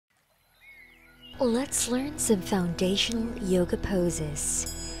Let's learn some foundational yoga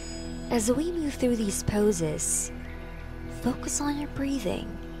poses. As we move through these poses, focus on your breathing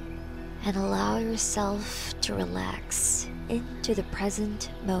and allow yourself to relax into the present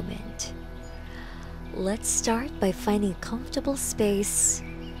moment. Let's start by finding a comfortable space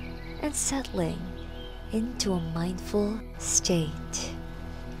and settling into a mindful state.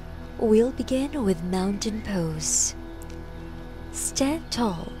 We'll begin with mountain pose. Stand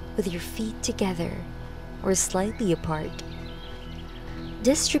tall with your feet together or slightly apart.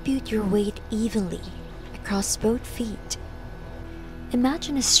 Distribute your weight evenly across both feet.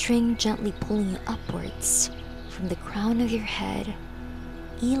 Imagine a string gently pulling you upwards from the crown of your head,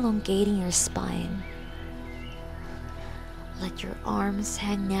 elongating your spine. Let your arms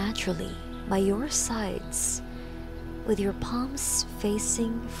hang naturally by your sides with your palms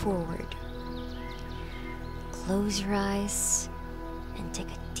facing forward. Close your eyes and take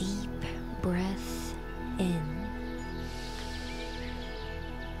a deep breath in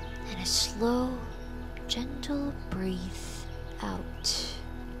and a slow, gentle breath out.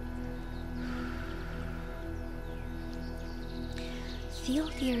 Feel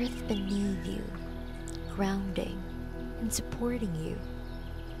the earth beneath you, grounding and supporting you.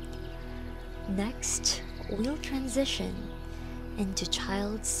 Next, we'll transition into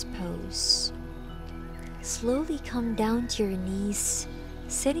child's pose. Slowly come down to your knees,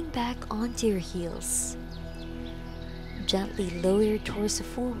 sitting back onto your heels. Gently lower your torso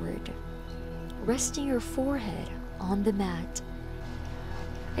forward, resting your forehead on the mat.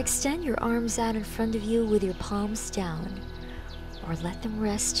 Extend your arms out in front of you with your palms down, or let them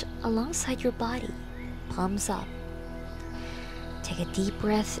rest alongside your body, palms up. Take a deep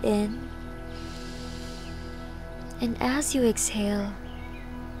breath in, and as you exhale,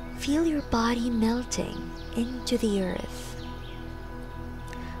 feel your body melting into the earth.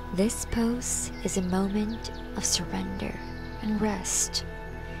 This pose is a moment of surrender and rest.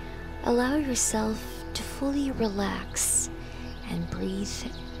 Allow yourself to fully relax and breathe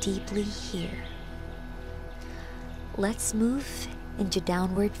deeply here. Let's move into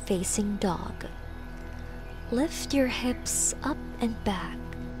downward facing dog. Lift your hips up and back,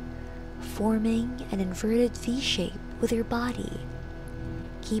 forming an inverted V shape with your body.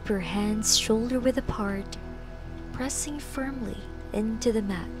 Keep your hands shoulder-width apart, pressing firmly into the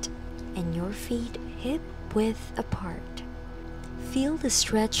mat, and your feet hip-width apart. Feel the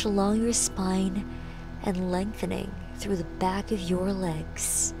stretch along your spine and lengthening through the back of your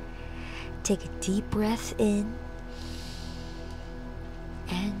legs. Take a deep breath in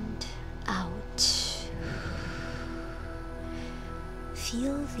and out.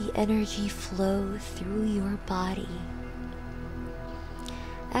 Feel the energy flow through your body.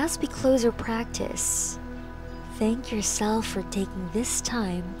 As we close our practice, thank yourself for taking this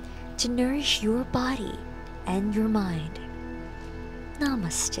time to nourish your body and your mind.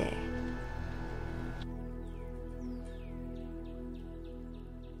 Namaste.